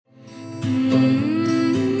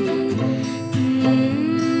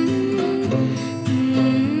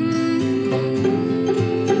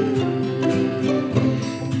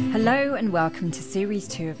and welcome to Series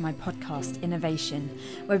 2 of my podcast, Innovation,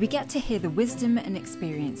 where we get to hear the wisdom and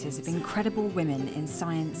experiences of incredible women in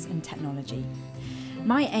science and technology.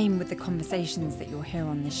 My aim with the conversations that you'll hear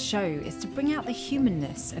on this show is to bring out the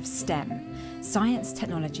humanness of STEM, science,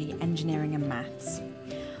 technology, engineering and maths.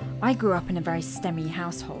 I grew up in a very STEMmy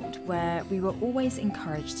household where we were always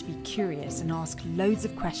encouraged to be curious and ask loads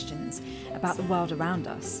of questions about the world around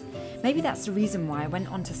us. Maybe that's the reason why I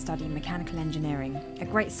went on to study mechanical engineering, a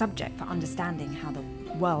great subject for understanding how the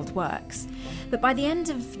world works. But by the end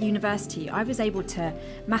of university, I was able to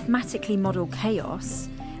mathematically model chaos,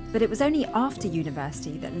 but it was only after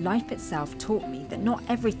university that life itself taught me that not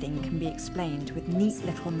everything can be explained with neat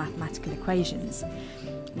little mathematical equations.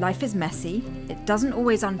 Life is messy, it doesn't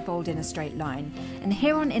always unfold in a straight line, and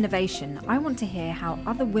here on Innovation, I want to hear how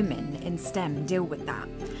other women in STEM deal with that.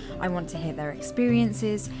 I want to hear their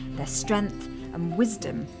experiences, their strength, and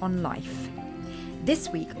wisdom on life. This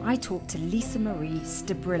week, I talked to Lisa Marie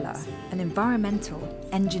Stabrilla, an environmental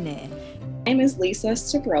engineer. My name is Lisa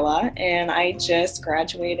Stabrilla, and I just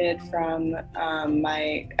graduated from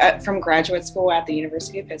from graduate school at the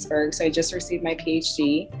University of Pittsburgh. So I just received my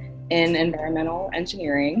PhD in environmental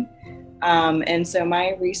engineering. And so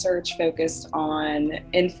my research focused on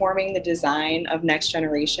informing the design of next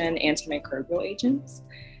generation antimicrobial agents.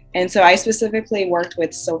 And so I specifically worked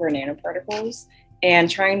with silver nanoparticles and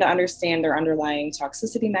trying to understand their underlying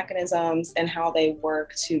toxicity mechanisms and how they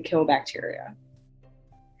work to kill bacteria.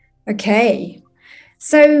 Okay,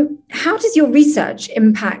 so how does your research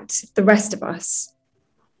impact the rest of us?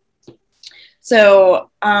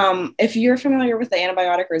 So if you're familiar with the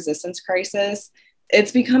antibiotic resistance crisis,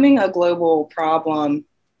 it's becoming a global problem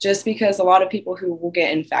just because a lot of people who will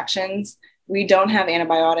get infections, we don't have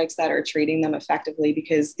antibiotics that are treating them effectively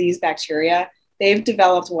because these bacteria, they've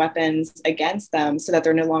developed weapons against them so that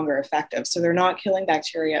they're no longer effective. So they're not killing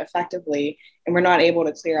bacteria effectively, and we're not able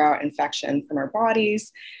to clear out infection from our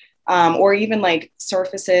bodies. Or even like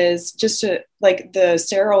surfaces, just to like the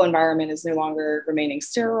sterile environment is no longer remaining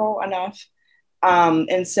sterile enough.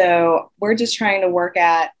 And so we're just trying to work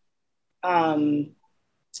at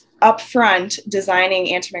upfront designing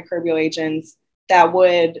antimicrobial agents that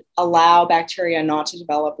would allow bacteria not to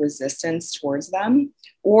develop resistance towards them,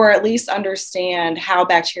 or at least understand how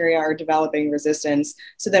bacteria are developing resistance.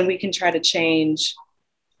 So then we can try to change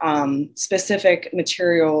specific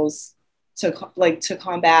materials to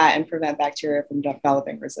combat and prevent bacteria from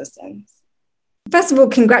developing resistance. First of all,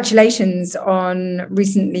 congratulations on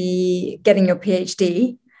recently getting your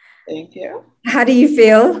PhD. Thank you. How do you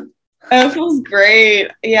feel? Oh, it feels great.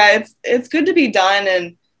 Yeah, it's good to be done.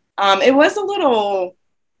 And it was a little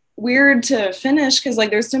weird to finish because like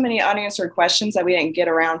there's so many unanswered questions that we didn't get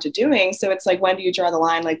around to doing. So it's like, when do you draw the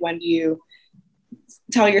line? Like, when do you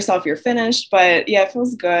tell yourself you're finished? But yeah, it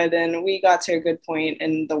feels good. And we got to a good point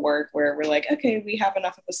in the work where we're like, okay, we have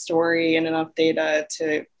enough of a story and enough data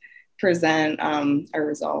to present our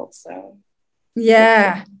results. So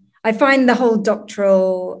yeah, I find the whole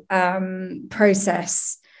doctoral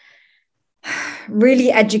process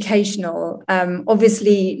really educational,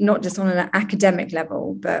 obviously not just on an academic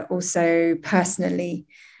level, but also personally.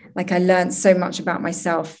 Like I learned so much about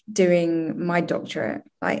myself doing my doctorate.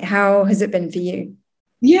 Like, how has it been for you?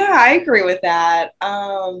 Yeah, I agree with that.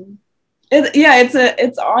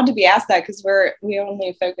 It's odd to be asked that because we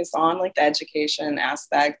only focus on like the education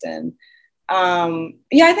aspect. And I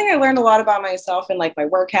think I learned a lot about myself and like my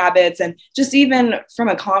work habits, and just even from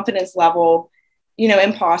a confidence level,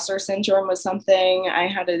 imposter syndrome was something I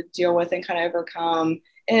had to deal with and kind of overcome.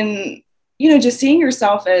 And, just seeing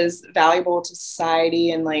yourself as valuable to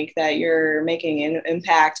society and like that you're making an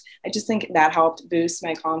impact, I just think that helped boost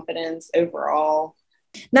my confidence overall.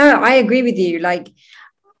 No, I agree with you. Like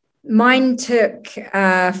mine took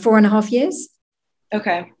 4.5 years.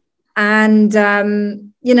 Okay. And,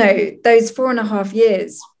 those 4.5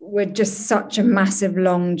 years were just such a massive,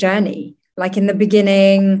 long journey. Like in the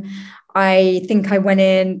beginning, I think I went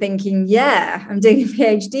in thinking, yeah, I'm doing a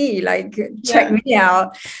PhD, like check me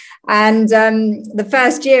out. And the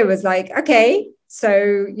first year was like, okay,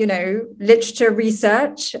 so, literature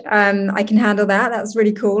research, I can handle that. That's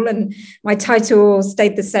really cool. And my title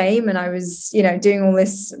stayed the same. And I was, doing all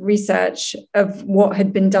this research of what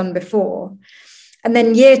had been done before. And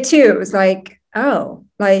then year 2, it was like, oh,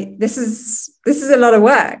 like this is a lot of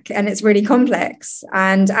work and it's really complex.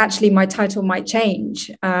 And actually my title might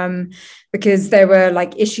change because there were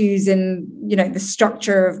like issues in, the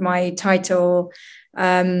structure of my title.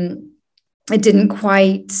 It didn't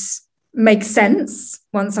quite make sense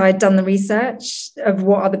once I'd done the research of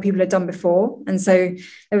what other people had done before. And so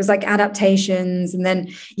there was like adaptations, and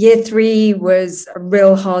then year 3 was a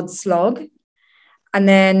real hard slog. And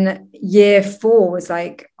then year 4 was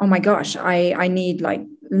like, oh my gosh, I need like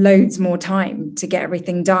loads more time to get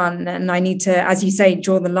everything done. And I need to, as you say,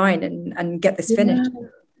 draw the line and get this finished.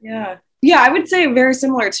 Yeah, I would say very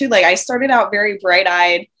similar too. Like I started out very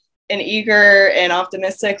bright-eyed and eager and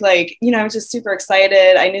optimistic. Like, I was just super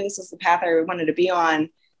excited. I knew this was the path I wanted to be on.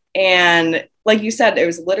 And like you said, there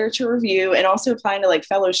was literature review and also applying to like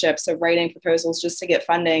fellowships, so writing proposals just to get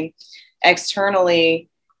funding externally.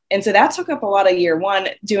 And so that took up a lot of year 1,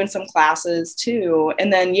 doing some classes too.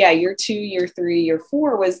 And then, year 2, year 3, year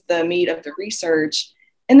 4 was the meat of the research.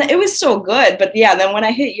 And it was still good. But then when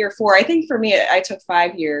I hit year 4, I think for me, I took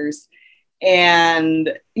 5 years.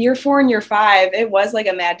 And year 4 and year 5, it was like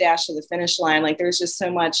a mad dash to the finish line. Like there's just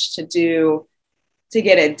so much to do to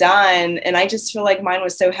get it done. And I just feel like mine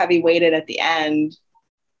was so heavy weighted at the end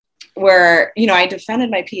where, I defended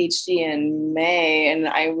my PhD in May and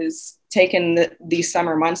I was taking these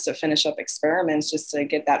summer months to finish up experiments just to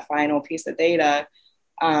get that final piece of data.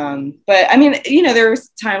 But I mean, there was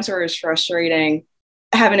times where it was frustrating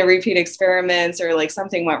having to repeat experiments or like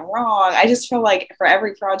something went wrong. I just feel like for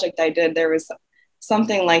every project I did, there was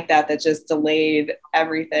something like that just delayed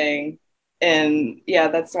everything. And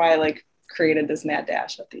that's why I like created this mad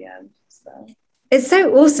dash at the end. So it's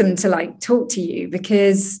so awesome to like talk to you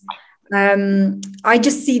because I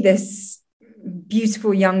just see this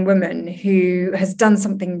beautiful young woman who has done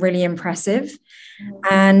something really impressive.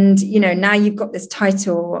 And, now you've got this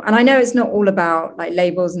title, and I know it's not all about like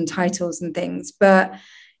labels and titles and things, but,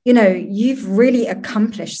 you've really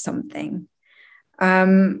accomplished something.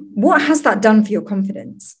 What has that done for your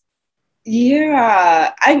confidence?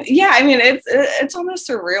 I mean, it's almost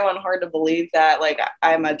surreal and hard to believe that like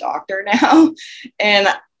I'm a doctor now. And,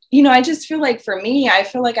 I just feel like for me, I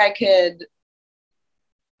feel like I could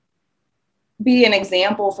be an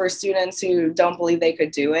example for students who don't believe they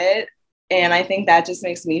could do it. And I think that just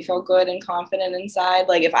makes me feel good and confident inside.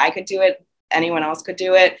 Like if I could do it, anyone else could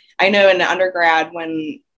do it. I know in undergrad,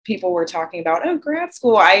 when people were talking about, grad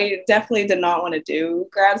school, I definitely did not want to do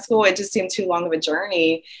grad school. It just seemed too long of a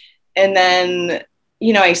journey. And then,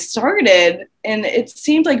 I started and it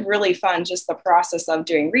seemed like really fun, just the process of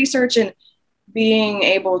doing research and being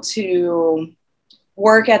able to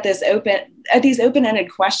work at these open-ended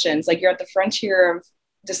questions. Like you're at the frontier of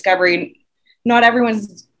discovery. Not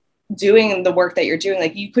everyone's doing the work that you're doing.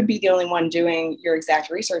 Like you could be the only one doing your exact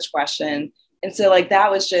research question. And so like that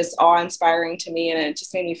was just awe-inspiring to me. And it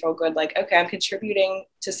just made me feel good. Like, okay, I'm contributing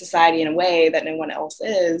to society in a way that no one else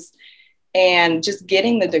is. And just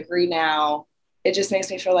getting the degree now, it just makes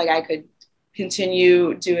me feel like I could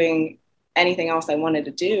continue doing anything else I wanted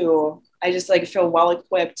to do. I just like feel well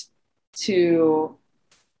equipped to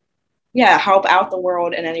help out the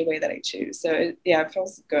world in any way that I choose. So it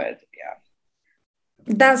feels good.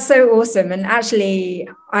 That's so awesome. And actually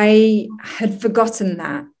I had forgotten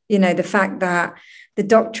that, the fact that the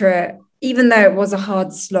doctorate, even though it was a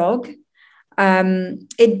hard slog,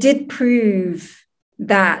 it did prove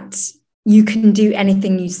that you can do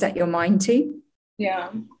anything you set your mind to. Yeah.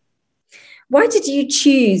 Why did you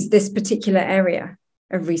choose this particular area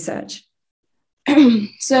of research?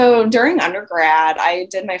 So during undergrad, I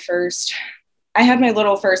had my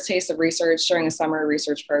little first taste of research during a summer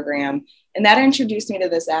research program. And that introduced me to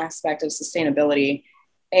this aspect of sustainability.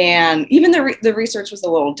 And even the research was a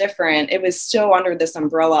little different, it was still under this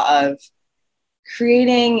umbrella of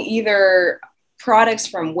creating either products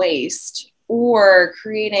from waste or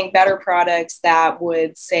creating better products that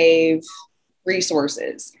would save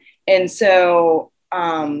resources. And so,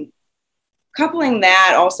 coupling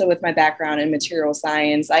that also with my background in material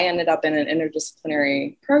science, I ended up in an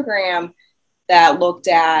interdisciplinary program that looked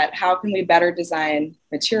at how can we better design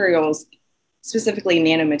materials, specifically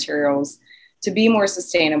nanomaterials, to be more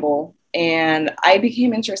sustainable. And I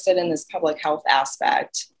became interested in this public health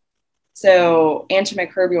aspect. So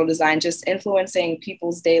antimicrobial design, just influencing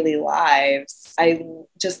people's daily lives. I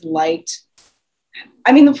just liked,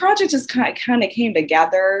 the project just kind of came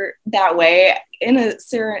together that way in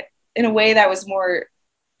a way that was more,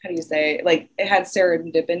 how do you say, like it had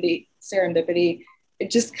serendipity.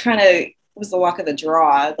 It just kind of was the luck of the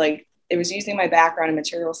draw. Like it was using my background in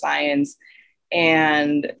material science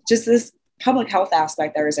and just this public health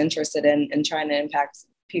aspect that I was interested in trying to impact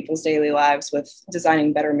people's daily lives with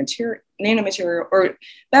designing better nanomaterial or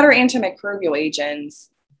better antimicrobial agents,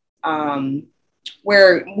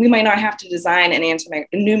 where we might not have to design a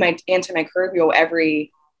new antimicrobial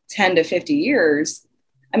every 10 to 50 years.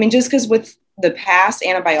 Just because with the past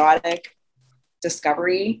antibiotic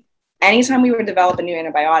discovery, anytime we would develop a new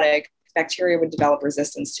antibiotic, bacteria would develop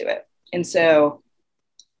resistance to it. And so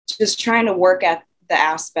just trying to work at the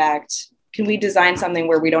aspect, can we design something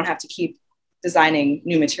where we don't have to keep designing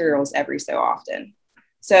new materials every so often?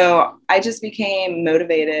 So I just became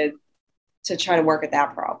motivated to try to work at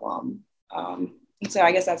that problem. And so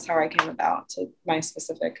I guess that's how I came about to my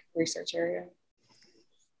specific research area.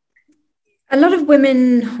 A lot of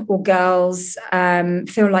women or girls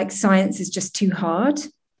feel like science is just too hard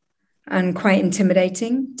and quite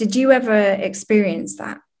intimidating. Did you ever experience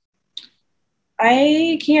that?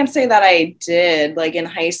 I can't say that I did. Like in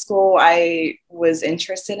high school, I was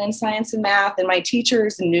interested in science and math, and my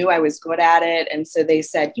teachers knew I was good at it. And so they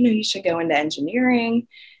said, you should go into engineering.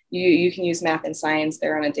 You can use math and science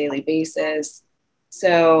there on a daily basis.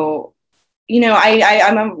 So,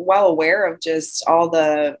 I'm well aware of just all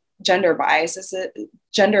the gender biases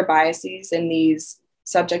in these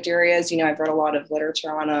subject areas. I've read a lot of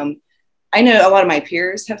literature on them. I know a lot of my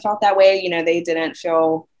peers have felt that way. They didn't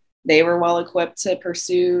feel they were well equipped to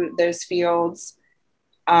pursue those fields.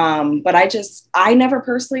 But I never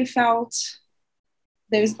personally felt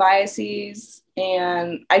those biases.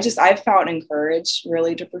 And I felt encouraged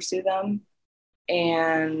really to pursue them.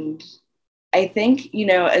 And I think,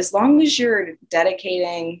 as long as you're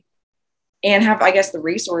dedicating and have, I guess, the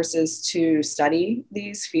resources to study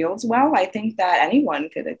these fields well, I think that anyone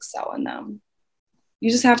could excel in them.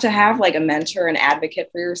 You just have to have like a mentor and advocate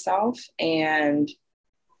for yourself and,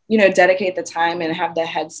 dedicate the time and have the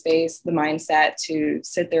headspace, the mindset to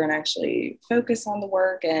sit there and actually focus on the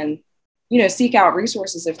work and, seek out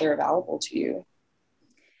resources if they're available to you.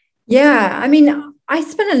 Yeah. I mean, I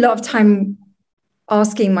spent a lot of time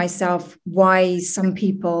asking myself why some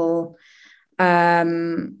people are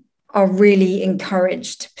really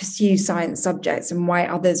encouraged to pursue science subjects and why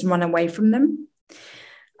others run away from them.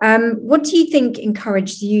 What do you think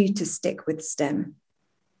encouraged you to stick with STEM?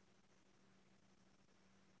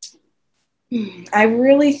 I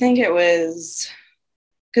really think it was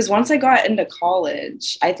because once I got into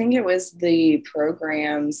college, I think it was the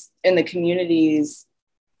programs in the communities,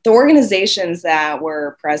 the organizations that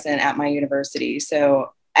were present at my university.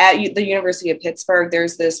 So at the University of Pittsburgh,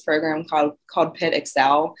 there's this program called Pitt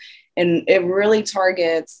Excel, and it really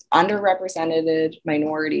targets underrepresented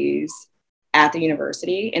minorities at the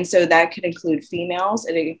university. And so that could include females,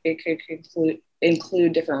 it could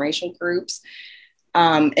include different racial groups.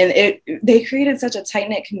 And they created such a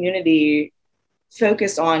tight-knit community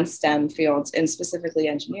focused on STEM fields and specifically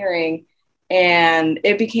engineering. And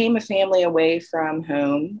it became a family away from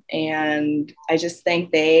home. And I just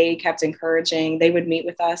think they kept encouraging. They would meet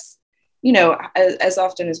with us, as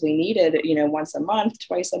often as we needed, once a month,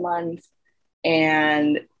 twice a month.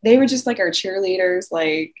 And they were just like our cheerleaders,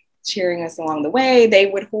 like cheering us along the way. They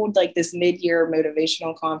would hold like this mid-year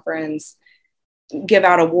motivational conference, give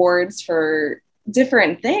out awards for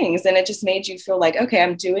different things. And it just made you feel like, okay,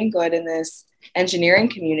 I'm doing good in this engineering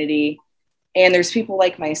community. And there's people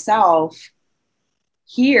like myself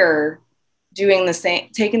here doing the same,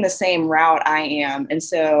 taking the same route I am. And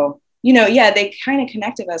so, they kind of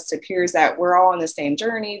connected us to peers that we're all on the same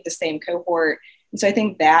journey, the same cohort. And so I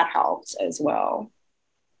think that helps as well.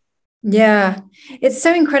 Yeah, it's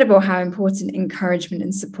so incredible how important encouragement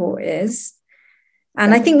and support is.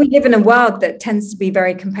 And I think we live in a world that tends to be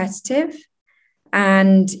very competitive.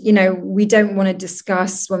 And, we don't want to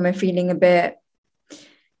discuss when we're feeling a bit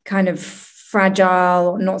kind of fragile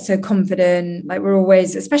or not so confident. Like we're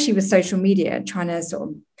always, especially with social media, trying to sort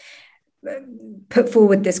of put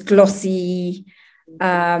forward this glossy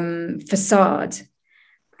facade.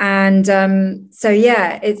 And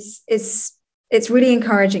it's really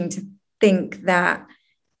encouraging to think that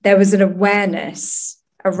there was an awareness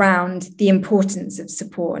around the importance of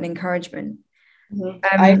support and encouragement. Mm-hmm.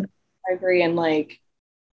 I agree. And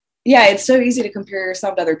it's so easy to compare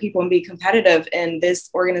yourself to other people and be competitive. And this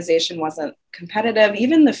organization wasn't competitive.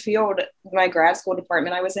 Even the field, my grad school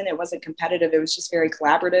department I was in, it wasn't competitive. It was just very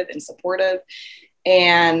collaborative and supportive.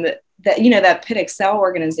 And that Pitt Excel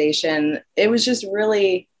organization, it was just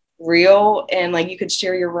really real. And you could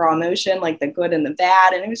share your raw emotion, like the good and the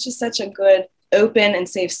bad. And it was just such a good, open and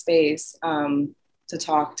safe space to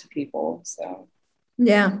talk to people. So,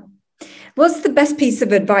 yeah. What's the best piece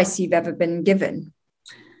of advice you've ever been given?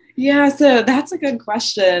 Yeah, so that's a good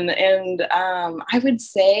question. And I would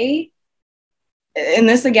say, and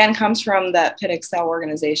this again comes from that Pitt Excel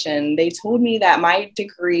organization, they told me that my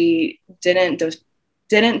degree didn't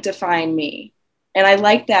define me. And I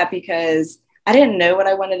liked that because I didn't know what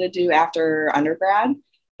I wanted to do after undergrad.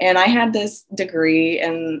 And I had this degree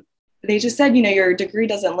and they just said, your degree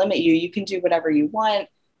doesn't limit you. You can do whatever you want.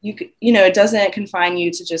 It doesn't confine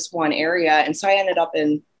you to just one area. And so I ended up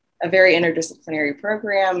in a very interdisciplinary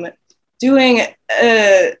program doing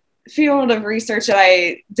a field of research that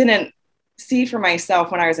I didn't see for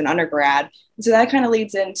myself when I was an undergrad. And so that kind of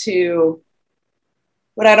leads into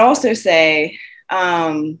what I'd also say,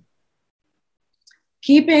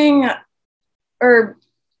 keeping or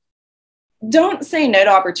don't say no to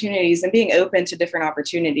opportunities and being open to different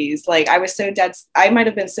opportunities. Like I might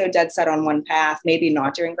have been so dead set on one path, maybe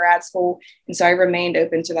not during grad school. And so I remained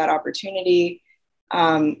open to that opportunity.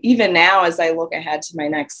 Even now, as I look ahead to my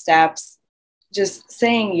next steps, just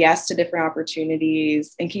saying yes to different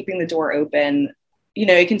opportunities and keeping the door open,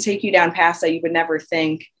 it can take you down paths that you would never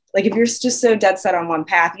think. Like if you're just so dead set on one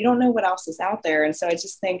path, you don't know what else is out there. And so I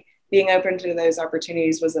just think being open to those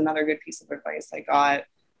opportunities was another good piece of advice I got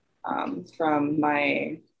from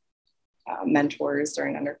my mentors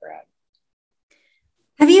during undergrad.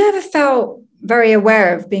 Have you ever felt very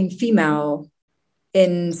aware of being female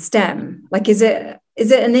in STEM? Like, is it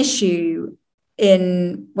an issue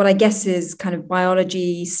in what I guess is kind of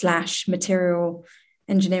biology / material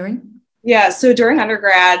engineering? Yeah, so during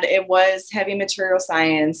undergrad, it was heavy material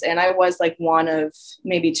science, and I was like one of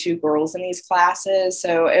maybe 2 girls in these classes.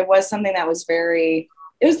 So it was something that was it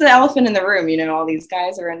was the elephant in the room, all these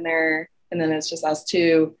guys are in there, and then it's just us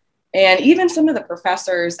 2. And even some of the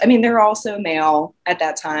professors, I mean, they're also male at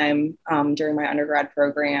that time during my undergrad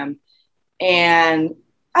program. And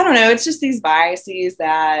I don't know, it's just these biases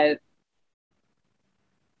that,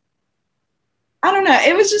 I don't know,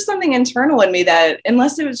 it was just something internal in me that,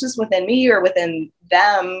 unless it was just within me or within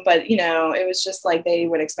them, but, it was just like they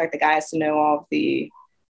would expect the guys to know all of the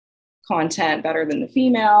content better than the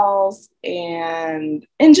females, and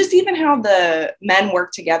just even how the men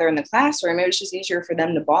work together in the classroom. It was just easier for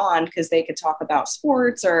them to bond because they could talk about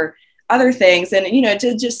sports or other things. And, it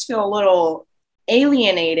did just feel a little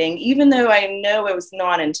alienating, even though I know it was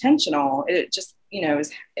not intentional. It just, it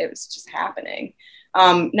was just happening.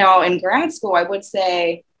 Now in grad school, I would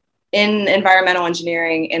say in environmental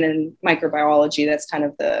engineering and in microbiology, that's kind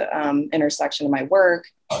of the intersection of my work.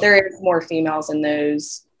 There is more females in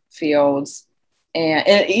those fields.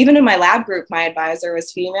 And even in my lab group, my advisor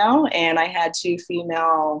was female, and I had 2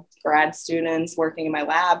 female grad students working in my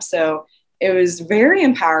lab. So it was very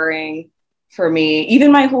empowering for me.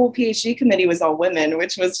 Even my whole PhD committee was all women,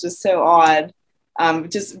 which was just so odd.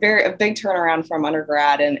 Just a big turnaround from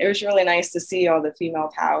undergrad. And it was really nice to see all the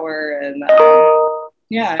female power. And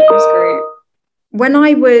yeah, it was great. When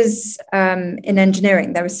I was in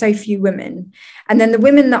engineering, there were so few women. And then the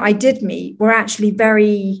women that I did meet were actually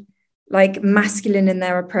very masculine in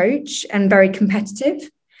their approach and very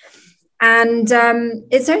competitive. And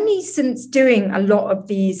it's only since doing a lot of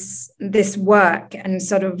this work and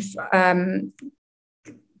sort of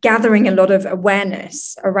gathering a lot of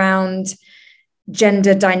awareness around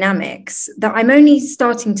gender dynamics that I'm only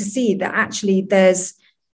starting to see that actually there's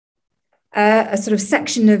a sort of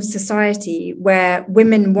section of society where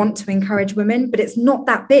women want to encourage women, but it's not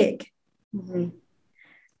that big. Mm-hmm.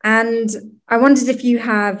 And I wondered if you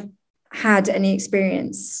have had any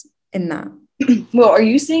experience in that. Well, are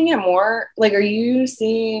you seeing it more? Like, are you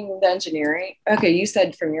seeing the engineering? Okay, you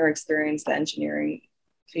said from your experience, the engineering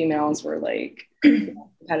females were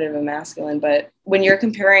competitive and masculine, but when you're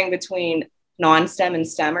comparing between non-STEM and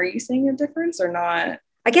STEM, are you seeing a difference or not?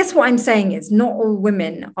 I guess what I'm saying is not all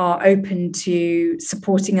women are open to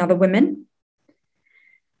supporting other women.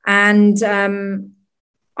 And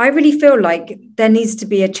I really feel like there needs to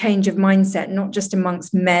be a change of mindset, not just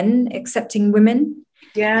amongst men accepting women.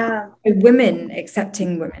 Yeah. Women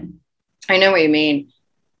accepting women. I know what you mean.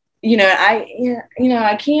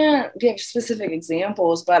 I can't give specific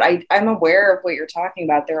examples, but I'm aware of what you're talking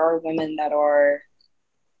about. There are women that are,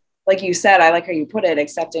 like you said, I like how you put it,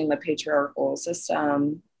 accepting the patriarchal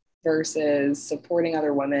system versus supporting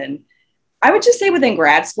other women. I would just say within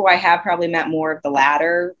grad school, I have probably met more of the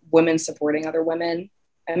latter, women supporting other women.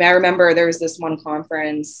 I mean, I remember there was this one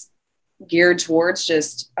conference geared towards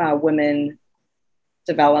just women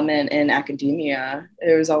development in academia.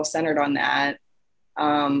 It was all centered on that.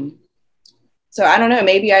 So I don't know,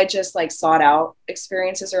 maybe I just sought out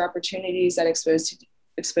experiences or opportunities that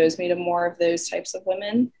exposed me to more of those types of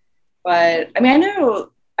women. But I mean, I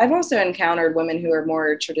know I've also encountered women who are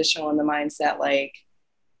more traditional in the mindset, they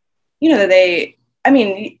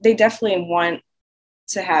definitely want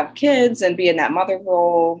to have kids and be in that mother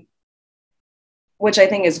role, which I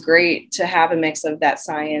think is great to have a mix of that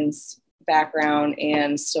science background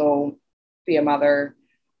and still be a mother.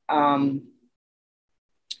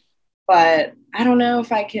 But I don't know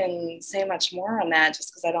if I can say much more on that,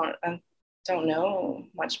 just because I don't know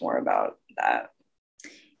much more about that.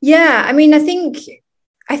 Yeah, I mean, I think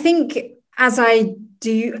as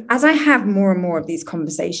as I have more and more of these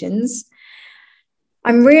conversations,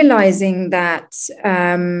 I'm realizing that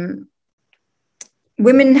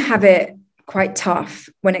women have it quite tough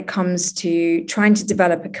when it comes to trying to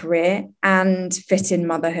develop a career and fit in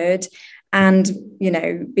motherhood and, you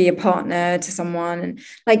know, be a partner to someone.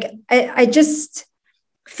 Like, I just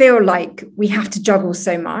feel like we have to juggle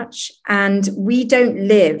so much, and we don't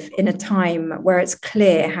live in a time where it's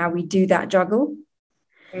clear how we do that juggle.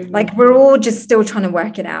 Mm-hmm. Like, we're all just still trying to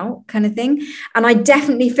work it out, kind of thing. And I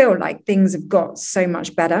definitely feel like things have got so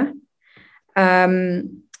much better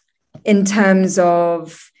in terms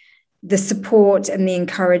of the support and the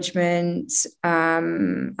encouragement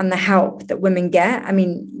and the help that women get. I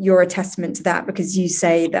mean, you're a testament to that, because you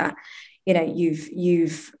say that, you know,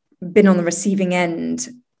 you've been on the receiving end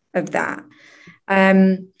of that.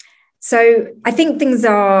 So I think things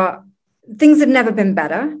have never been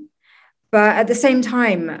better, but at the same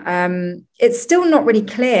time, it's still not really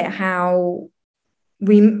clear how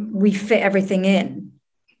we fit everything in,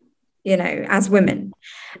 you know, as women.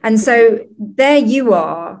 And so there you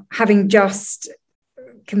are, having just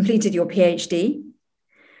completed your PhD.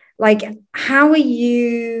 Like, do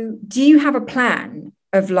you have a plan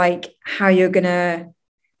of like how you're gonna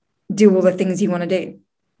do all the things you want to do?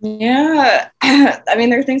 Yeah. I mean,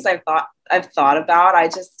 there are things I've thought about. I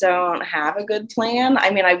just don't have a good plan.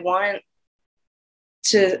 I mean, I want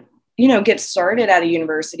to, you know, get started at a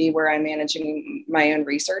university where I'm managing my own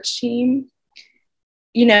research team,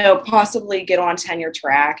 you know, possibly get on tenure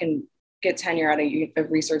track and get tenure at a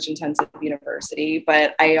research intensive university.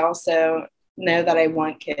 But I also know that I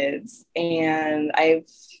want kids, and I've,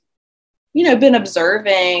 you know, been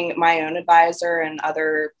observing my own advisor and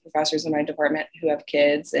other professors in my department who have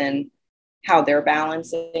kids and how they're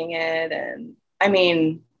balancing it. And I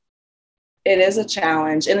mean, it is a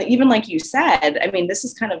challenge. And even like you said, I mean, this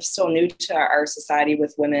is kind of still new to our society,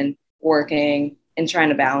 with women working and trying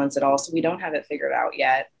to balance it all. So we don't have it figured out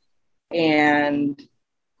yet. And,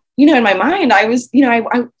 you know, in my mind, I was, you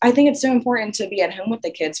know, I think it's so important to be at home with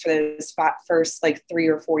the kids for those first like 3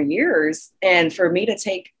 or 4 years. And for me to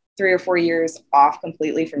take 3 or 4 years off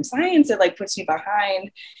completely from science, it like puts me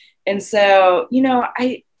behind. And so, you know,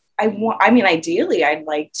 I mean, ideally, I'd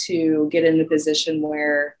like to get in a position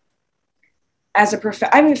where, I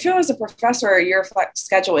feel as a professor, your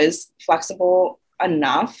schedule is flexible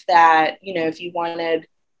enough that, you know, if you wanted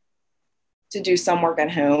to do some work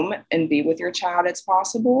at home and be with your child, it's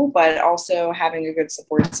possible, but also having a good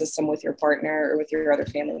support system with your partner or with your other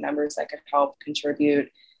family members that could help contribute.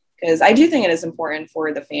 Because I do think it is important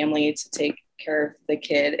for the family to take care of the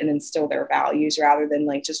kid and instill their values rather than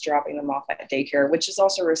like just dropping them off at daycare, which is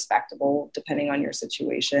also respectable depending on your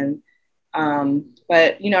situation.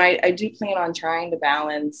 But, you know, I do plan on trying to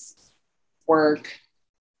balance work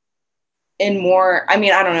in more. I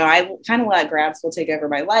mean, I don't know. I kind of let grad school take over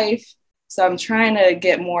my life. So I'm trying to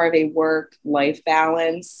get more of a work-life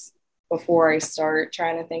balance before I start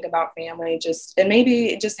trying to think about family. And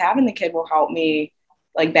maybe just having the kid will help me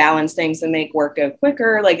like balance things and make work go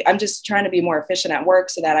quicker. Like, I'm just trying to be more efficient at work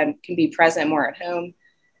so that I can be present more at home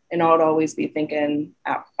and not always be thinking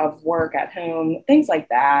of work at home, things like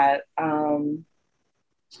that. I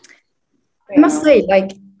must say,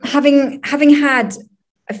 like, having had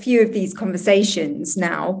a few of these conversations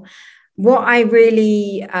now, what I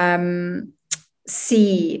really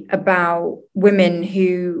see about women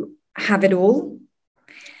who have it all,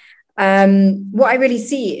 what I really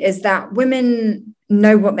see is that women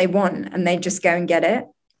know what they want and they just go and get it,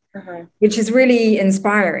 which is really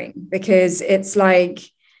inspiring, because it's like,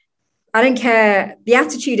 I don't care. The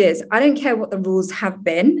attitude is, I don't care what the rules have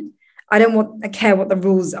been. I care what the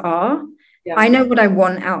rules are. Yeah. I know what I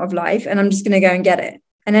want out of life, and I'm just going to go and get it.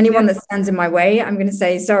 And anyone that stands in my way, I'm going to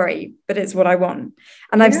say, sorry, but it's what I want.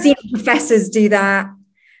 And I've seen professors do that.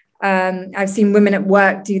 I've seen women at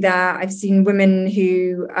work do that. I've seen women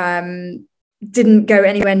who didn't go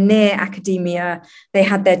anywhere near academia. They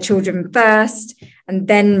had their children first and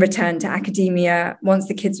then returned to academia once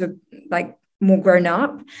the kids were like more grown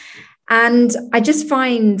up. And I just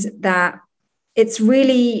find that it's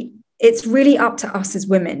really up to us as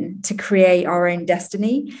women to create our own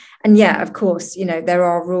destiny. And yeah, of course, you know, there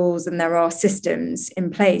are rules and there are systems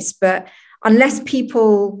in place, but unless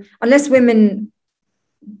women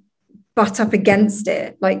butt up against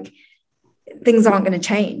it, like, things aren't going to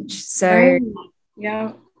change. So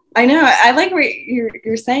yeah, I know. I like what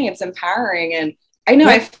you're saying. It's empowering. And I know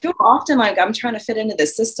I feel often like I'm trying to fit into the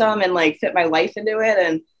system and like fit my life into it.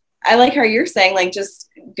 And I like how you're saying, like, just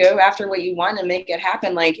go after what you want and make it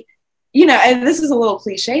happen. Like, you know, and this is a little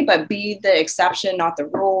cliche, but be the exception, not the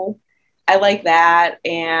rule. I like that.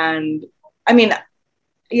 And I mean,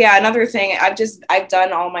 yeah, another thing, I've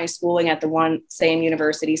done all my schooling at the one same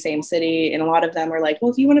university, same city. And a lot of them are like,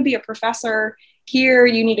 well, if you want to be a professor here,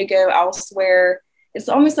 you need to go elsewhere. It's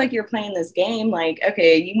almost like you're playing this game. Like,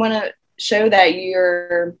 okay, you want to show that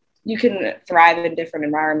you can thrive in different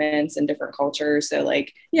environments and different cultures. So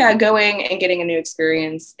like, yeah, going and getting a new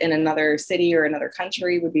experience in another city or another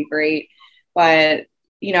country would be great. But,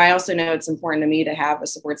 you know, I also know it's important to me to have a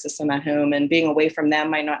support system at home, and being away from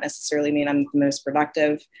them might not necessarily mean I'm the most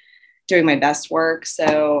productive doing my best work.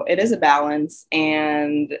 So it is a balance,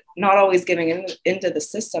 and not always giving into the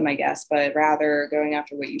system, I guess, but rather going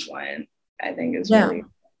after what you want, I think is really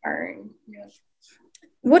inspiring. Yeah.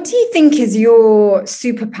 What do you think is your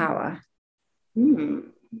superpower? That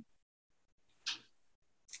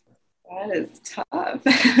is tough.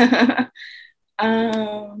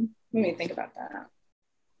 Let me think about that.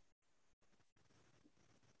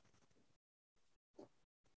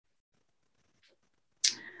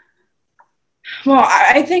 Well,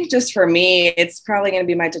 I think just for me, it's probably going to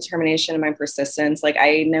be my determination and my persistence. Like,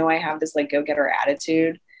 I know I have this like go-getter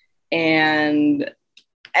attitude, and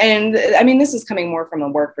I mean, this is coming more from a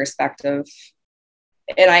work perspective,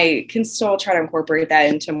 and I can still try to incorporate that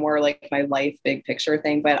into more like my life big picture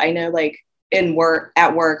thing. But I know, like,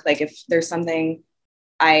 at work, like if there's something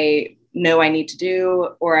I know I need to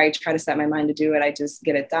do, or I try to set my mind to do it, I just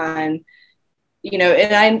get it done. You know,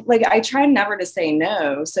 and I try never to say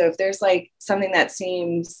no. So if there's like something that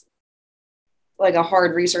seems like a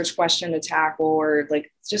hard research question to tackle, or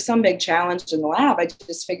like just some big challenge in the lab, I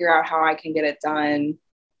just figure out how I can get it done,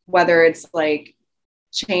 whether it's like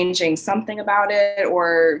changing something about it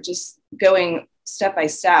or just going step by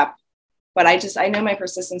step. But I know my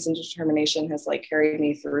persistence and determination has like carried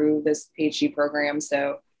me through this PhD program.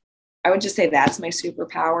 So I would just say that's my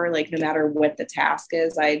superpower. Like, no matter what the task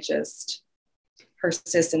is, I just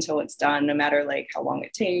persist until it's done, no matter like how long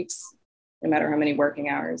it takes, no matter how many working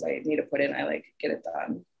hours I need to put in, I like get it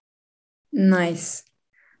done. Nice.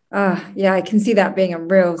 Yeah, I can see that being a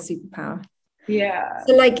real superpower. Yeah.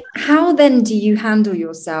 So like, how then do you handle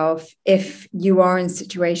yourself if you are in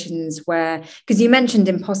situations where, because you mentioned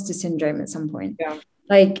imposter syndrome at some point, Yeah.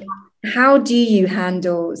 like, how do you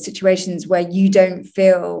handle situations where you don't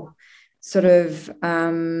feel sort of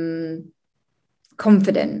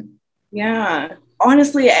confident? Yeah.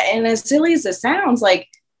 Honestly, and as silly as it sounds, like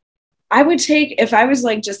I would take, if I was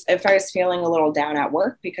feeling a little down at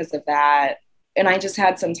work because of that, and I just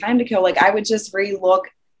had some time to kill, like I would just re-look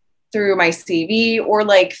through my CV, or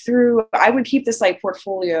like I would keep this like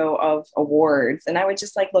portfolio of awards, and I would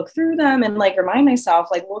just like look through them and like remind myself,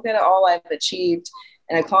 like, look at all I've achieved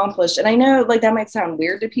and accomplished. And I know like that might sound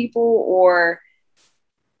weird to people, or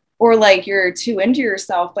like you're too into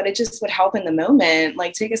yourself, but it just would help in the moment.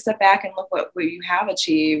 Like, take a step back and look what you have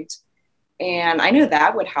achieved. And I know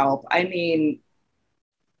that would help. I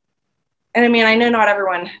know not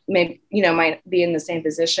everyone might be in the same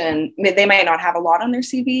position. They might not have a lot on their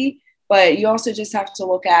CV, but you also just have to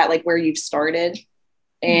look at like where you've started.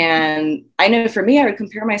 And I know for me, I would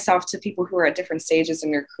compare myself to people who are at different stages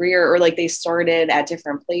in their career, or like they started at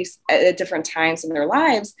different at different times in their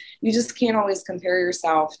lives. You just can't always compare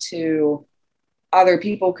yourself to other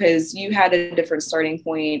people because you had a different starting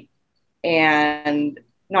point, and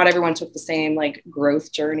not everyone took the same like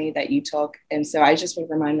growth journey that you took. And so I just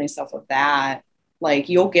would remind myself of that. Like,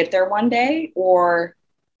 you'll get there one day, or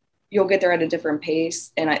you'll get there at a different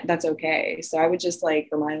pace, and that's okay. So I would just like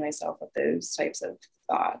remind myself of those types of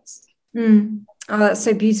thoughts. Oh, that's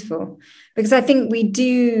so beautiful, because I think we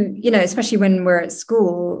do, especially when we're at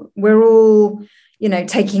school, we're all,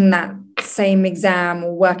 taking that same exam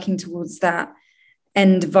or working towards that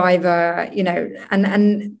end viva,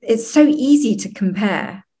 and it's so easy to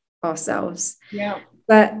compare ourselves. Yeah.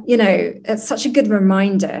 But, it's such a good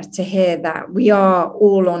reminder to hear that we are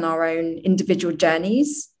all on our own individual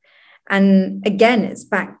journeys. And again, it's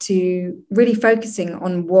back to really focusing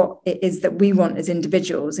on what it is that we want as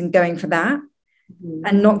individuals and going for that,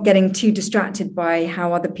 and not getting too distracted by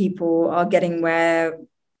how other people are getting where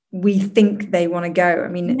we think they want to go. I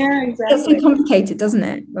mean, yeah, exactly. It's so complicated, doesn't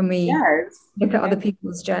it, when we look at other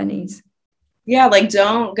people's journeys? Yeah, like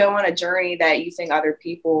don't go on a journey that you think other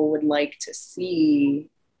people would like to see.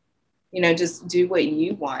 Just do what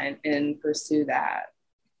you want and pursue that.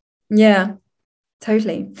 Yeah,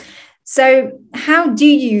 totally. So how do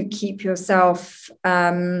you keep yourself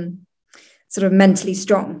sort of mentally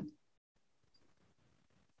strong?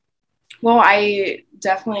 Well, I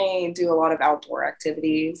definitely do a lot of outdoor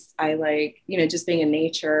activities. I like, just being in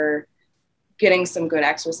nature, getting some good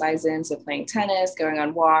exercise in. So playing tennis, going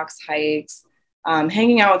on walks, hikes,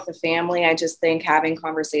 hanging out with the family. I just think having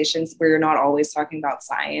conversations where you're not always talking about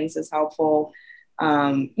science is helpful.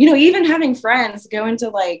 Even having friends go into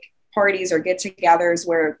like parties or get-togethers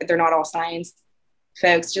where they're not all science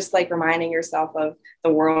folks, just like reminding yourself of the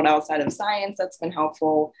world outside of science. That's been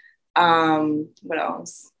helpful. What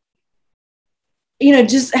else?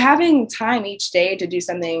 Just having time each day to do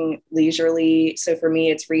something leisurely. So for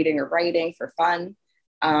me, it's reading or writing for fun.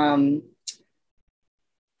 Um,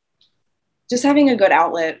 just having a good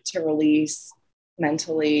outlet to release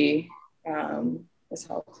mentally is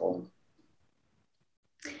helpful.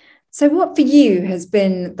 So, what for you has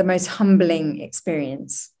been the most humbling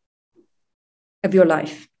experience of your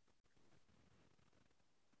life?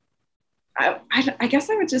 I guess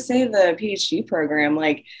I would just say the PhD program,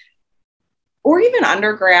 like, or even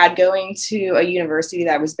undergrad, going to a university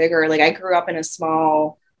that was bigger. Like, I grew up in a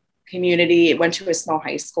small community, went to a small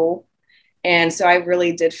high school. And so I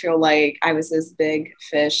really did feel like I was this big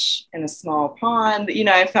fish in a small pond.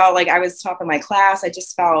 I felt like I was top of my class. I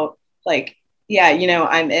just felt like, yeah,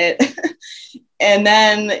 I'm it. And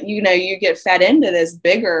then, you get fed into this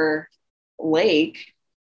bigger lake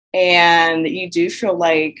and you do feel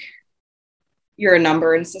like you're a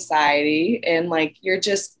number in society and like you're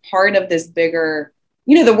just part of this bigger,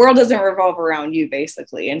 the world doesn't revolve around you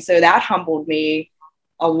basically. And so that humbled me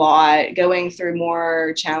a lot, going through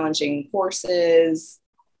more challenging courses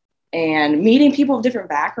and meeting people of different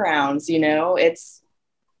backgrounds. It's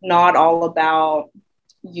not all about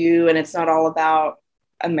you and it's not all about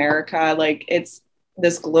America. Like, it's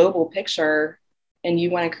this global picture and you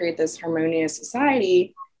want to create this harmonious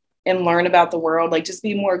society and learn about the world, like just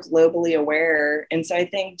be more globally aware. And so I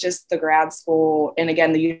think just the grad school, and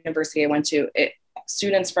again, the university I went to,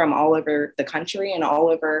 students from all over the country and all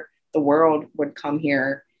over the world would come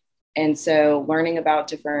here. And so learning about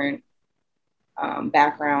different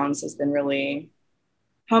backgrounds has been really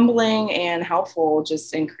humbling and helpful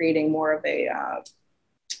just in creating more of a,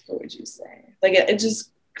 what would you say? Like it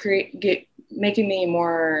just making me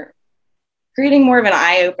more, creating more of an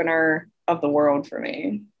eye opener of the world for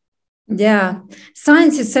me. Yeah.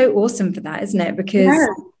 Science is so awesome for that, isn't it? Because,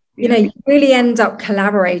 you really end up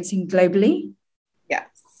collaborating globally. Yes.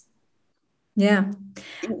 Yeah.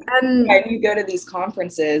 You go to these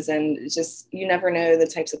conferences and just, you never know the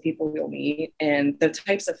types of people you'll meet and the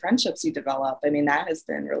types of friendships you develop. I mean, that has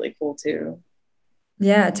been really cool too.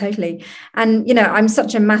 Yeah, totally. And, I'm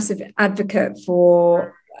such a massive advocate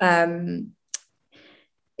for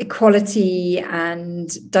equality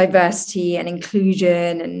and diversity and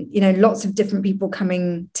inclusion and lots of different people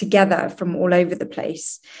coming together from all over the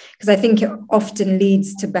place, because I think it often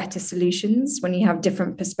leads to better solutions when you have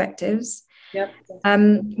different perspectives. Yep.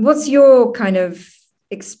 What's your kind of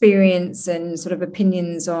experience and sort of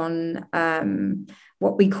opinions on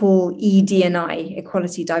what we call ED&I,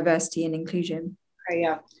 equality, diversity and inclusion?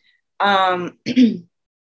 Yeah. I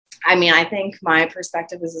mean, I think my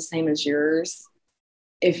perspective is the same as yours.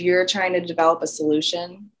 If you're trying to develop a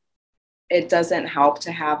solution, it doesn't help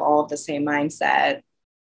to have all of the same mindset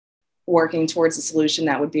working towards a solution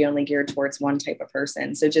that would be only geared towards one type of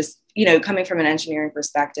person. So just, coming from an engineering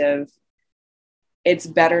perspective, it's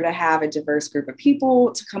better to have a diverse group of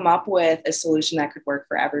people to come up with a solution that could work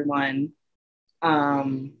for everyone.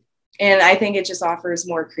 And I think it just offers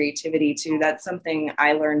more creativity too. That's something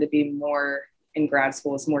I learned to be more in grad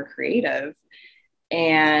school, is more creative.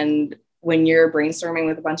 And when you're brainstorming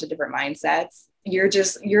with a bunch of different mindsets,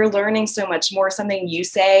 you're learning so much more. Something you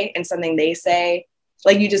say and something they say,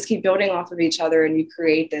 like you just keep building off of each other and you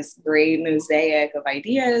create this great mosaic of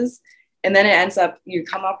ideas. And then it ends up, you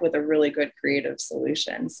come up with a really good creative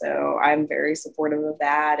solution. So I'm very supportive of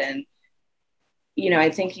that. And, I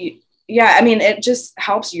think it just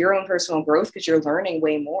helps your own personal growth because you're learning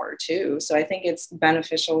way more too. So I think it's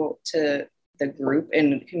beneficial to the group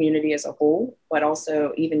and community as a whole, but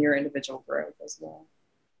also even your individual growth as well.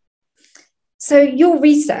 So your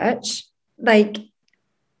research, like,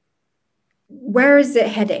 where is it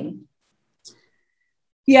heading?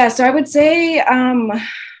 Yeah, so I would say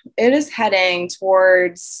it is heading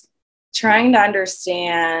towards trying to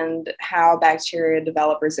understand how bacteria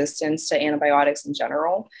develop resistance to antibiotics in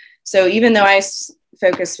general. So even though I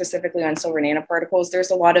focus specifically on silver nanoparticles,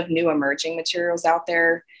 there's a lot of new emerging materials out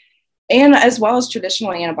there, and as well as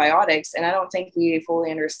traditional antibiotics. And I don't think we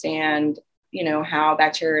fully understand, how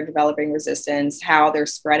bacteria are developing resistance, how they're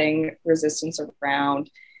spreading resistance around.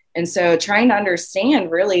 And so trying to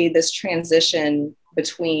understand really this transition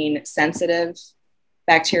between sensitive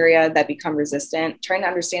bacteria that become resistant, trying to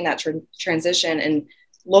understand that transition and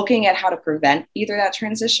looking at how to prevent either that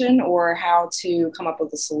transition or how to come up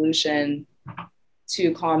with a solution to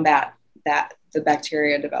combat the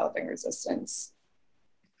bacteria developing resistance.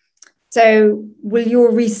 So will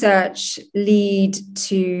your research lead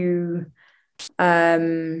to, I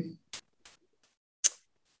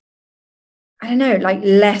don't know, like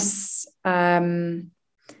less kind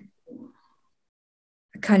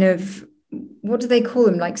of, what do they call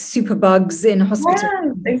them? Like superbugs in hospital?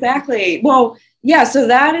 Yeah, exactly. Well, yeah, so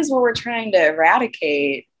that is what we're trying to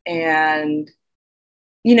eradicate. And,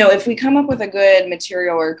 you know, if we come up with a good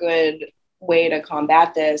material or good way to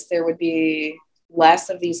combat this, there would be less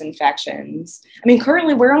of these infections. I mean,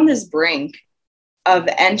 currently we're on this brink of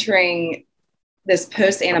entering this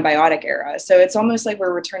post-antibiotic era. So it's almost like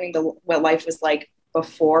we're returning to what life was like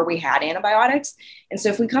before we had antibiotics. And so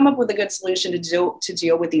if we come up with a good solution to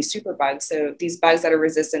deal with these superbugs, so these bugs that are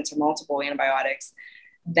resistant to multiple antibiotics,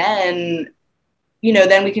 then, you know,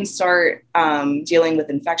 then we can start dealing with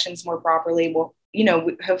infections more properly. Well, you know,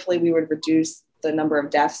 hopefully we would reduce the number of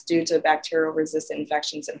deaths due to bacterial resistant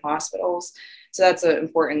infections in hospitals. So that's an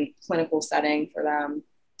important clinical setting for them.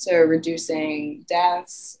 So reducing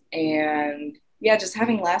deaths and just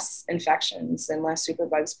having less infections and less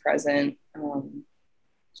superbugs present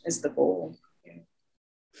is the goal. Yeah.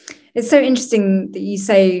 It's so interesting that you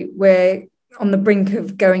say we're on the brink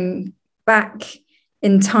of going back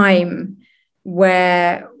in time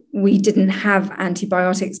where we didn't have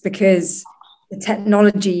antibiotics, because the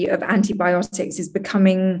technology of antibiotics is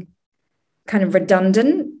becoming kind of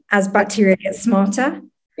redundant as bacteria get smarter.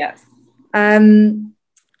 Yes.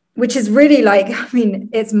 Which is really, like, I mean,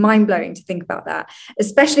 it's mind-blowing to think about that,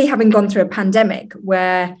 especially having gone through a pandemic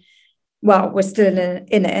where, well, we're still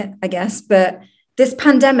in it, I guess, but this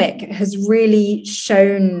pandemic has really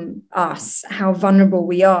shown us how vulnerable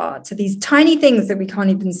we are to these tiny things that we can't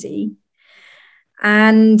even see.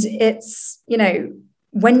 And it's, you know,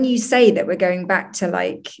 when you say that we're going back to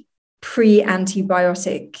like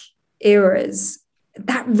pre-antibiotic eras,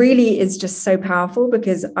 that really is just so powerful,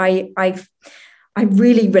 because I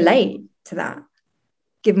really relate to that,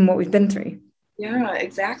 given what we've been through. Yeah,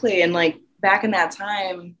 exactly. And like back in that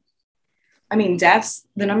time, I mean, deaths,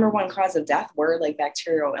 the number one cause of death were like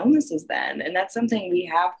bacterial illnesses then. And that's something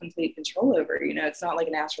we have complete control over. You know, it's not like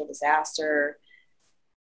a natural disaster.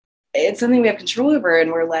 It's something we have control over,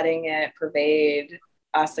 and we're letting it pervade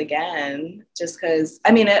us again, just because,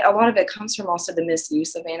 I mean, a lot of it comes from also the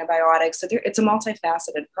misuse of antibiotics. So it's a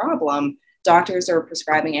multifaceted problem. Doctors are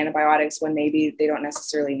prescribing antibiotics when maybe they don't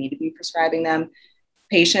necessarily need to be prescribing them.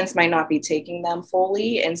 Patients might not be taking them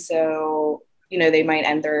fully. And so, you know, they might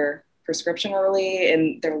end their prescription early,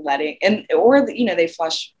 and they're or, you know, they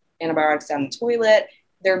flush antibiotics down the toilet.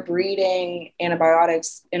 They're breeding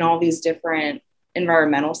antibiotics in all these different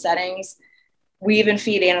environmental settings. We even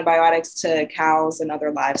feed antibiotics to cows and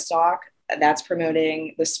other livestock. That's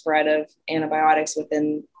promoting the spread of antibiotics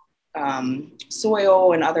within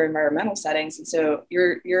soil and other environmental settings. And so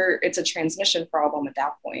it's a transmission problem at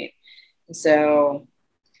that point. And so,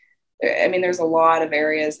 I mean, there's a lot of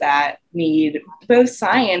areas that need both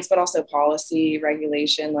science, but also policy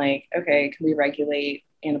regulation. Like, okay, can we regulate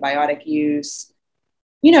antibiotic use?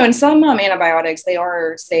 You know, and some antibiotics, they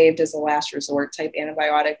are saved as a last resort type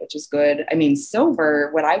antibiotic, which is good. I mean,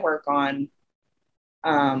 silver, what I work on,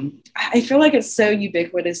 I feel like it's so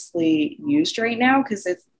ubiquitously used right now, because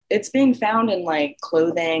it's being found in like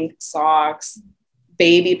clothing, socks,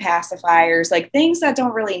 baby pacifiers, like things that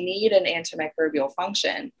don't really need an antimicrobial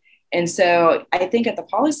function. And so I think at the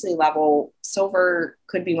policy level, silver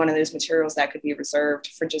could be one of those materials that could be reserved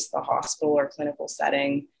for just the hospital or clinical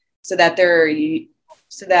setting, so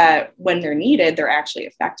that when they're needed, they're actually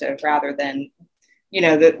effective, rather than, you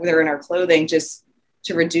know, that they're in our clothing just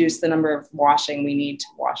to reduce the number of washing we need to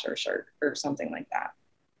wash our shirt or something like that.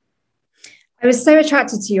 I was so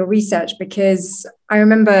attracted to your research because I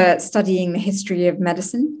remember studying the history of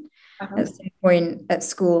medicine at some point at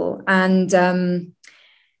school, and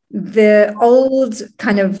the old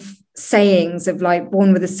kind of sayings of like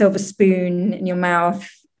born with a silver spoon in your mouth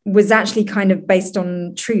was actually kind of based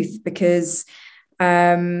on truth, because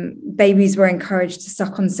babies were encouraged to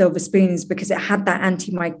suck on silver spoons because it had that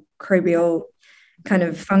antimicrobial kind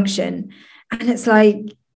of function. And it's like,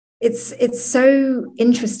 it's so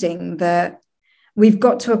interesting that we've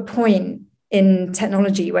got to a point in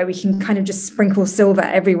technology where we can kind of just sprinkle silver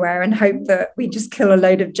everywhere and hope that we just kill a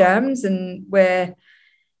load of germs, and we're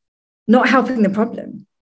not helping the problem.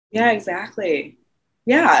 Yeah, exactly.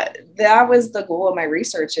 Yeah, that was the goal of my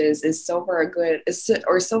research. Is silver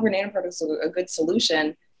silver nanoparticles a good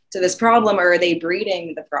solution to this problem, or are they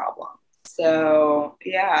breeding the problem? So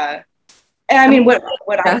yeah. And I mean, what's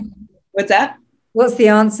that? What's the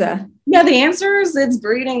answer? Yeah, the answer is it's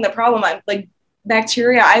breeding the problem. Like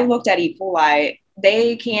bacteria, I looked at E. coli,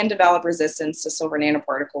 they can develop resistance to silver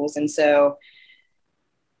nanoparticles. And so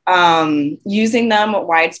using them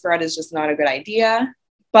widespread is just not a good idea.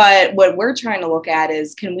 But what we're trying to look at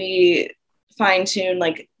is, can we fine tune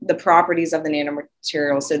like the properties of the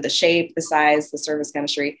nanomaterial? So the shape, the size, the surface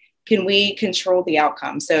chemistry, can we control the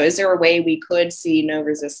outcome? So is there a way we could see no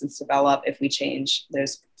resistance develop if we change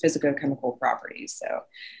those physicochemical properties? So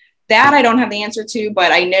that I don't have the answer to,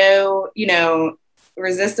 but I know,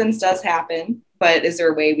 resistance does happen, but is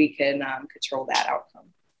there a way we can control that outcome?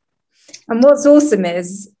 And what's awesome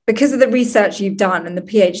is, because of the research you've done and the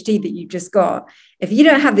PhD that you've just got, if you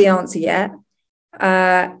don't have the answer yet,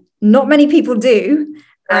 not many people do.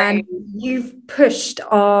 Right. And you've pushed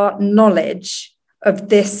our knowledge of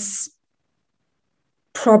this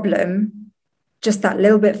problem just that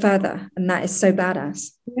little bit further. And that is so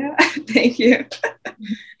badass. Yeah, thank you.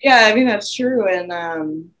 Yeah, I mean, that's true.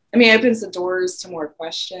 And it opens the doors to more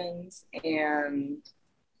questions, and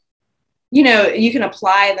you can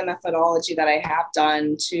apply the methodology that I have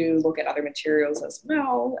done to look at other materials as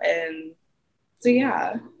well. And so,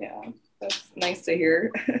 yeah, that's nice to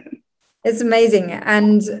hear. It's amazing.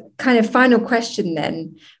 And kind of final question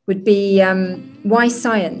then would be, why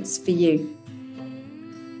science for you?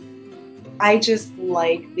 I just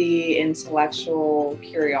like the intellectual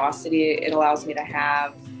curiosity it allows me to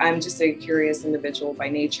have. I'm just a curious individual by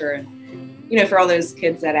nature. And for all those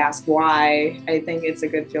kids that ask why, I think it's a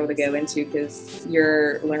good field to go into, because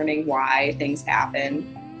you're learning why things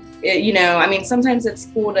happen. Sometimes it's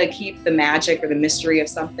cool to keep the magic or the mystery of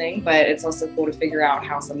something, but it's also cool to figure out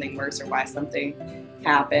how something works or why something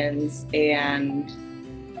happens. And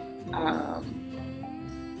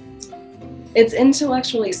it's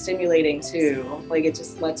intellectually stimulating too. Like, it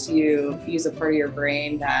just lets you use a part of your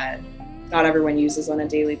brain that not everyone uses on a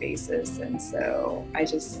daily basis. And so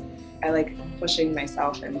I like pushing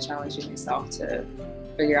myself and challenging myself to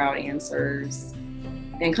figure out answers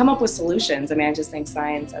and come up with solutions. I just think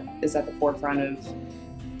science is at the forefront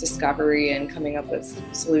of discovery and coming up with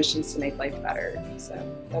solutions to make life better. So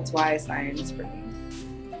that's why science for me.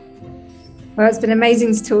 Well, it's been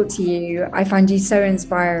amazing to talk to you. I find you so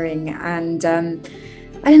inspiring. And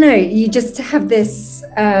I don't know, you just have this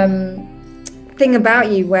thing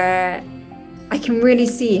about you where I can really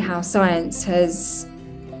see how science has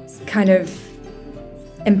kind of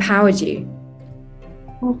empowered you.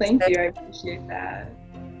 Well, thank you. I appreciate that.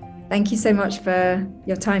 Thank you so much for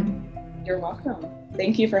your time. You're welcome.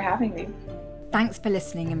 Thank you for having me. Thanks for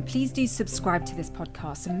listening, and please do subscribe to this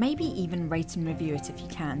podcast and maybe even rate and review it if you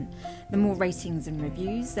can. The more ratings and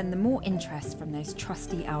reviews, then the more interest from those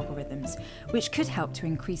trusty algorithms, which could help to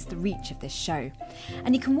increase the reach of this show.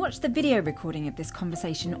 And you can watch the video recording of this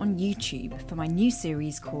conversation on YouTube for my new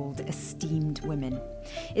series called Esteemed Women.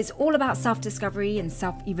 It's all about self-discovery and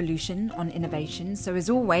self-evolution on innovation. So as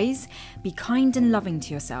always, be kind and loving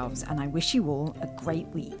to yourselves, and I wish you all a great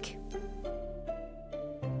week.